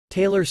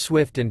Taylor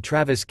Swift and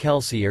Travis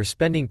Kelce are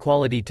spending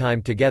quality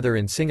time together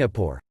in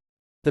Singapore.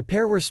 The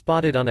pair were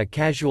spotted on a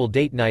casual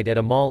date night at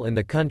a mall in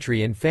the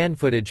country in fan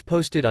footage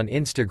posted on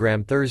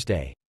Instagram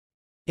Thursday.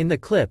 In the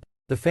clip,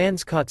 the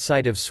fans caught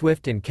sight of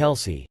Swift and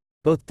Kelce,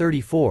 both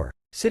 34,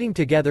 sitting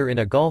together in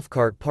a golf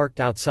cart parked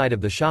outside of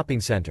the shopping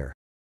center.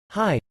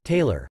 "Hi,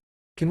 Taylor.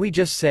 Can we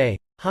just say,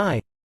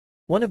 hi?"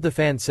 one of the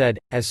fans said,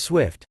 as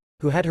Swift,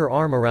 who had her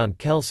arm around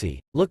Kelce,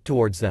 looked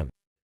towards them.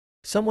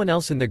 Someone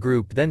else in the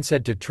group then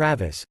said to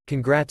Travis,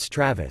 "Congrats,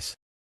 Travis.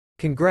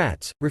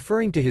 Congrats,"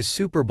 referring to his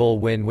Super Bowl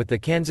win with the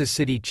Kansas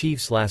City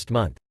Chiefs last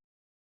month.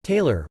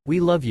 "Taylor,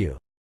 we love you,"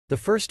 the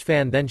first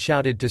fan then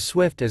shouted to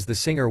Swift as the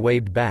singer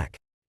waved back.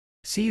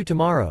 "See you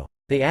tomorrow,"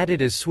 they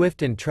added as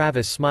Swift and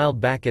Travis smiled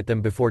back at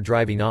them before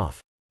driving off.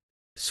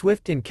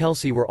 Swift and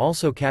Kelce were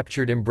also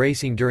captured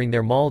embracing during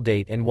their mall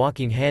date and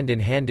walking hand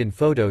in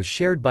photos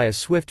shared by a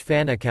Swift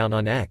fan account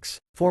on X,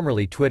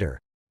 formerly Twitter.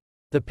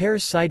 The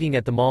pair's sighting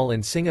at the mall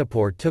in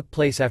Singapore took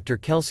place after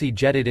Kelce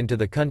jetted into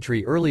the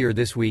country earlier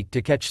this week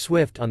to catch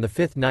Swift on the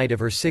fifth night of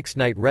her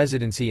six-night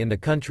residency in the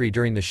country.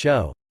 During the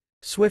show,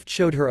 Swift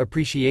showed her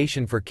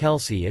appreciation for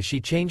Kelce as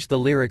she changed the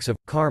lyrics of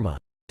 "Karma"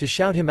 to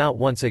shout him out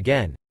once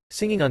again,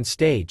 singing on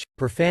stage,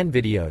 per fan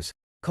videos,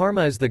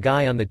 "Karma is the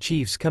guy on the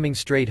Chiefs coming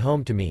straight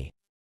home to me."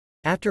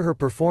 After her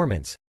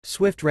performance,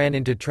 Swift ran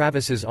into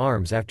Travis's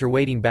arms after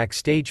waiting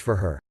backstage for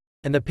her,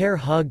 and the pair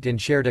hugged and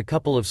shared a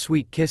couple of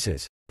sweet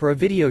kisses, per a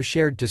video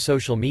shared to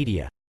social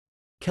media.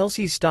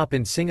 Kelce's stop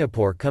in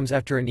Singapore comes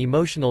after an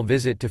emotional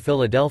visit to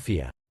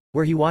Philadelphia,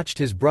 where he watched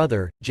his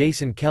brother,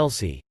 Jason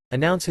Kelce,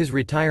 announce his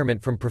retirement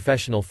from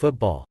professional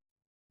football.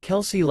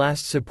 Kelce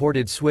last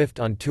supported Swift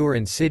on tour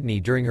in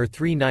Sydney during her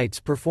 3 nights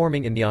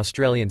performing in the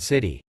Australian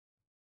city.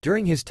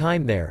 During his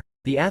time there,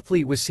 the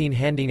athlete was seen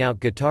handing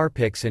out guitar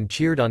picks and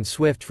cheered on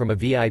Swift from a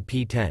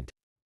VIP tent.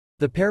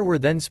 The pair were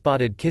then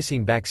spotted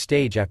kissing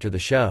backstage after the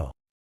show.